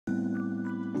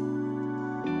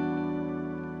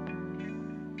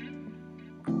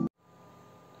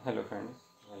Hello friends,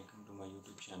 welcome to my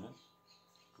YouTube channel.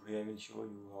 Today I will show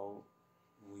you how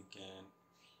we can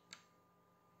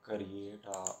create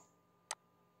a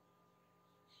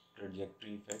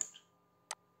trajectory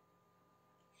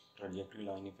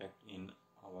line effect in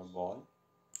our ball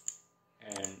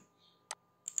and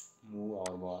move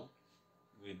our ball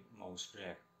with mouse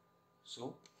drag.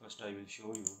 So first I will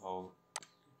show you how it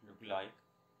look like.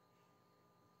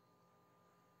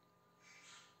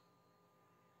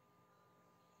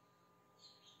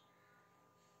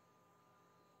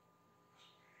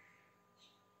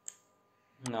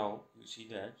 Now you see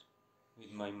that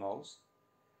with my mouse,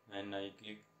 when I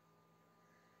click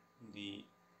the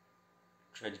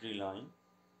trajectory line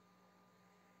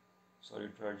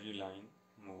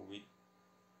move with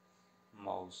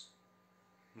mouse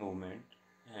movement,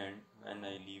 and when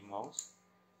I leave mouse,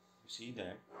 you see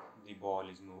that the ball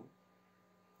is moved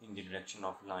in the direction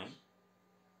of line.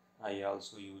 I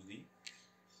also use the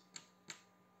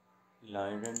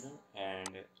line render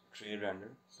and trail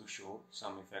render to show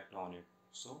some effect on it.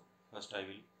 So first I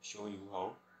will show you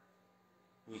how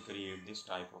we create this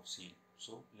type of scene.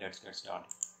 So let's get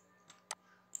started.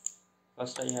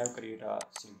 First I have created a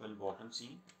simple bottom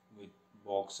scene with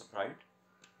box sprite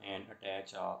and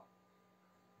attach a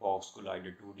box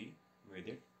collider 2D with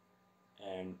it,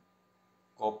 and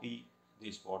copy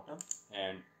this bottom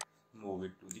and move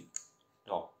it to the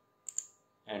top,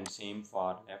 and same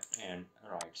for left and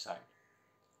right side.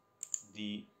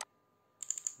 The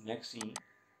next scene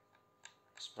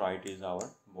sprite is our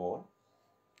ball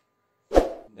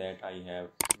that I have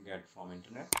get from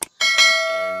internet,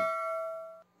 and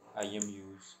I am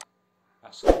use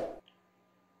a script,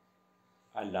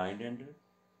 a line render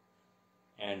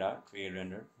and a trail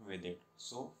render with it.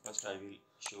 So first I will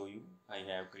show you. I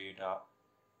have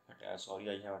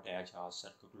attached a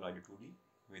circle collider 2D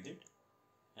with it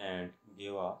and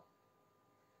give a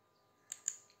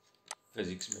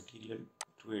physics material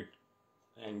to it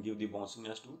and give the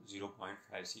bounciness to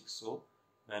 0.56. So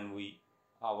when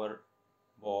our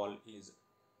ball is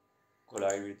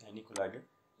collide with any collider,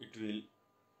 it will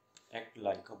act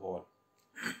like a ball.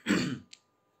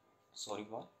 Sorry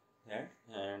for that.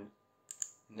 And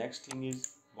next thing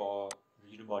is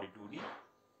real body 2D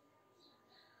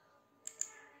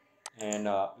and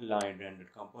a line render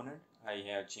component. I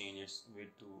have changed its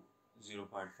width to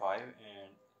 0.5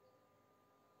 and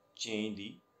change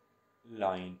the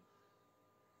line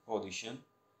position,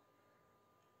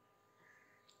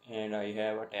 and I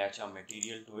have attached a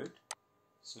material to it.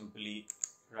 Simply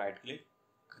right click,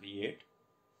 create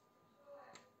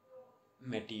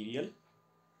material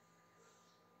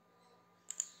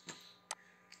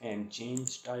and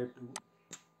change type to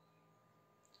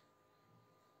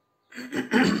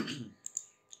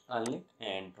unlit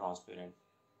and transparent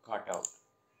cutout.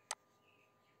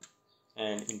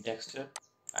 And in texture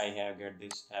I have get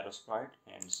this arrow sprite,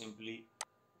 and simply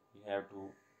you have to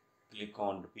click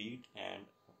on repeat and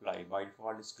apply. By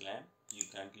default is clamp. You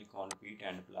can click on repeat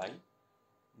and apply,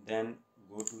 then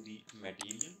go to the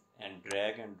material and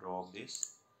drag and drop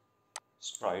this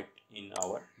sprite in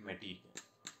our material.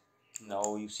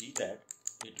 Now you see that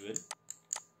it will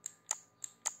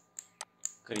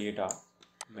create a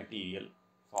material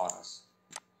for us.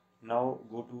 Now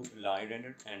go to line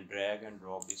render and drag and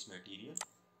drop this material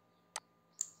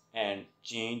and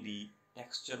change the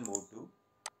texture mode to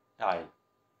tile.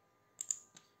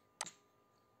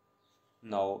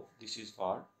 Now this is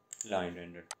for line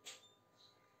render.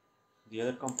 The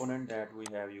other component that we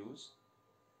have used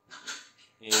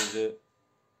is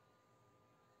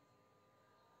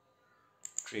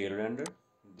trail render.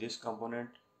 This component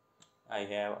I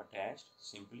have attached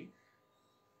simply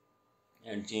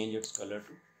and change its color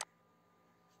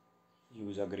to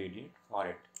use a gradient for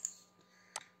it,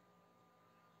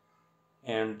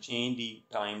 and change the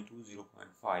time to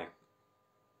 0.5.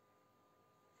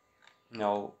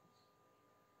 Now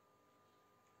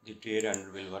the trail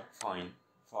render will work fine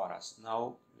for us.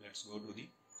 Now let's go to the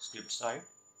script side.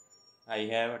 I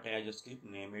have attached a script,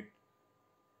 name it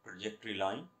trajectory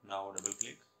line. Now double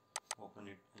click, open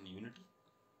it in Unity.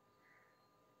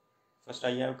 First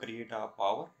I have create a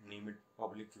power, name it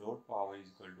public float, power is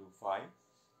equal to 5.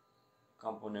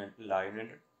 Component line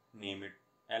render, name it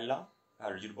LR,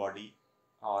 rigid body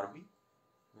RB,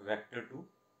 vector to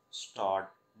start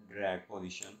drag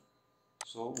position.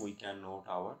 So we can note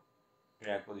our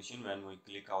drag position when we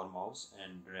click our mouse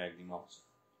and drag the mouse.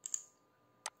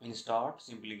 In start,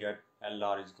 simply get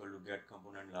LR is equal to get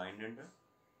component line render,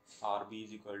 RB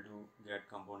is equal to get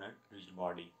component rigid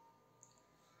body.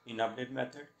 In update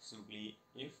method, simply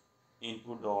if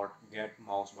input dot get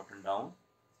mouse button down,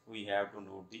 we have to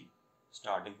note the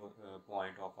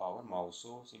point of our mouse.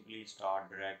 So simply start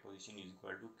drag position is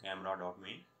equal to camera dot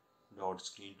main dot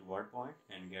screen toward point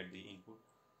and get the input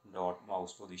dot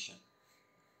mouse position.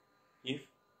 If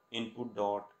input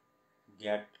dot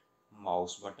get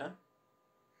mouse button,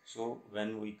 so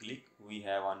when we click we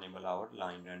have enable our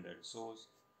line rendered. So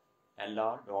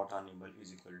lr dot enable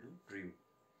is equal to true.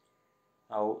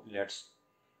 Now let's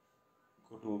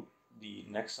go to the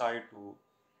next side to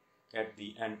get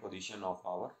the end position of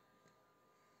our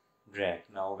drag.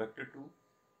 Now vector to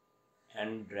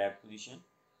end drag position,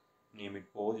 name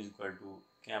it pose is equal to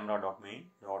camera dot main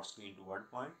dot screen toward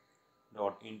point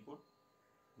dot input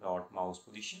dot mouse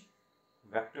position.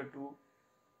 Vector to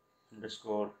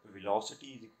underscore velocity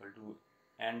is equal to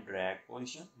end drag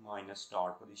position minus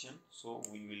start position. So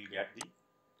we will get the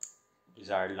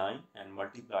desired line and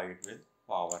multiply it with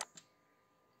power.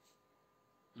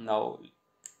 Now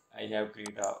I have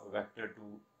created a vector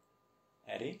to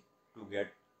array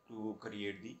to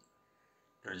create the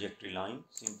trajectory line.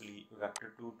 Simply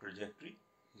vector to trajectory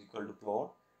is equal to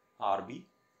plot rb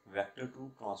vector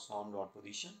to transform dot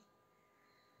position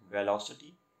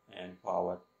velocity and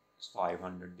power is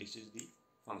 500. This is the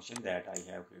function that I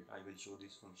have created. I will show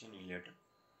this function in later.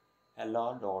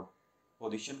 lr dot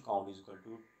position count is equal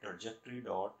to trajectory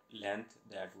dot length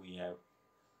that we have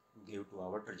give to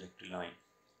our trajectory line.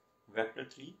 Vector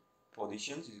 3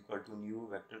 positions is equal to new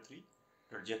vector 3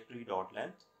 trajectory dot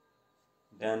length.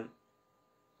 Then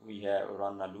we have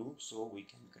run a loop so we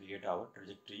can create our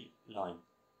trajectory line.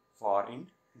 For int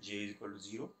j is equal to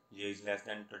 0, j is less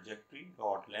than trajectory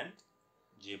dot length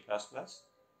j plus plus,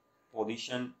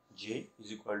 position j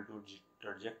is equal to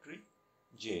trajectory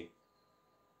j.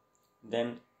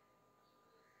 Then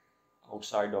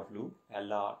outside of loop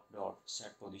lr dot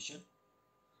set position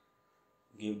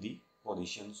give the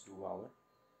positions to our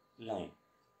line.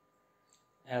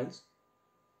 Else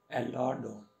lr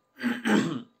dot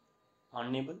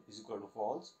enable is equal to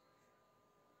false.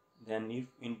 Then if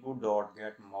input dot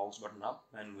get mouse button up,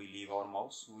 when we leave our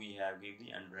mouse we have give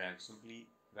the end drag. Simply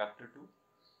vector to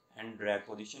end drag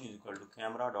position is equal to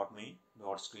camera dot main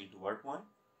dot screen toward point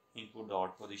input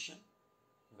dot position.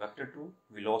 Vector to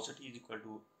velocity is equal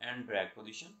to end drag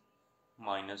position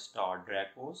minus start drag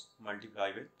pose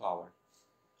multiply with power.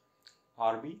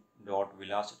 rb dot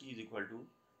velocity is equal to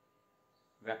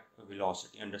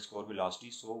velocity underscore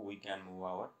velocity, so we can move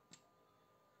our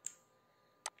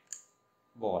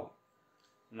ball.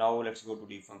 Now let's go to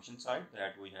the function side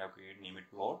that we have created, name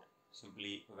it plot.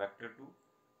 Simply vector to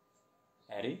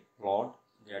array plot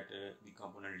get the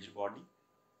component rigid body,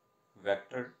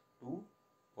 vector to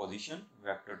position,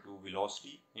 vector to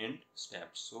velocity, int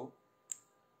steps. So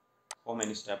how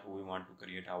many steps we want to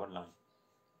create our line.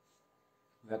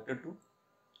 Vector to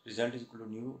result is equal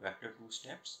to new vector to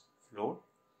steps float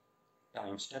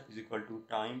time step is equal to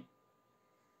time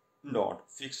dot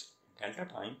fixed delta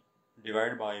time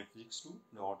divided by fixed to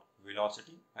dot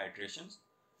velocity iterations.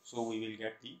 So we will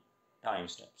get the time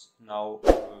steps. Now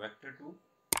vector to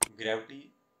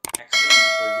gravity accel is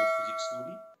equal to physics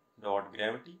 2d dot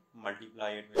gravity multiply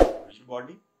it with rigid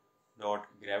body dot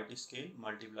gravity scale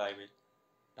multiply with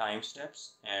time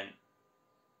steps and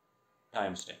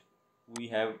time step. We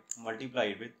have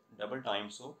multiplied with double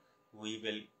time, so we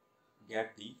will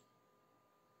get the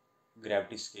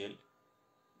gravity scale.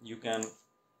 You can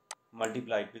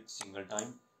multiply it with single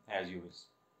time as you wish.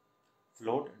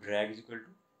 Float drag is equal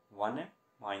to 1f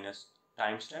minus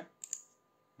time step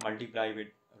multiply with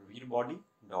real body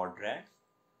dot drag.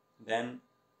 Then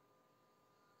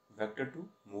vector to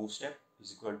move step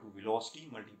is equal to velocity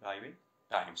multiply with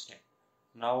time step.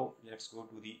 Now let's go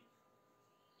to the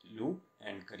loop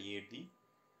and create the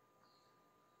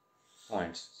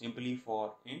points. Simply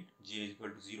for int j is equal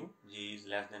to 0, j is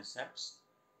less than steps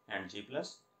and j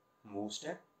plus move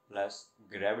step plus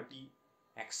gravity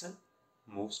accel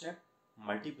move step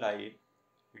multiply it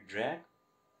with drag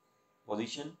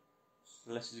position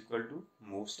plus is equal to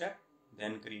move step,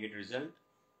 then create result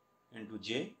into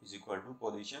j is equal to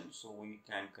position, so we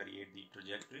can create the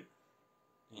trajectory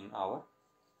in our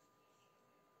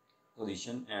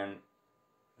position and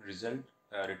result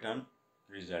return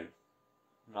result.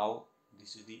 Now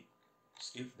this is the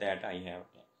script that I have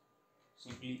done.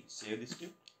 Simply save the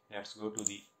script. Let's go to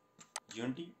the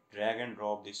Unity, drag and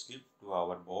drop this script to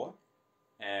our ball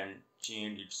and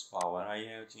change its power. I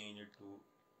have changed it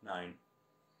to 9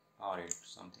 or 8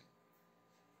 something.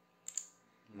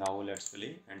 Now let's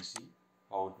play and see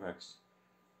how it works.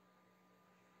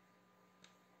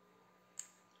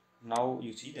 Now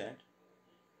you see that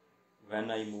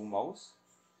when I move mouse,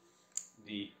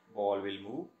 the ball will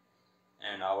move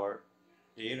and our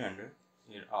tail render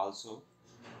will also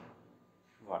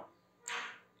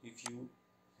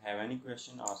have any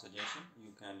question or suggestion,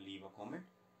 you can leave a comment.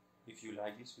 If you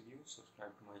like this video,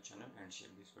 subscribe to my channel and share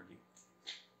this video.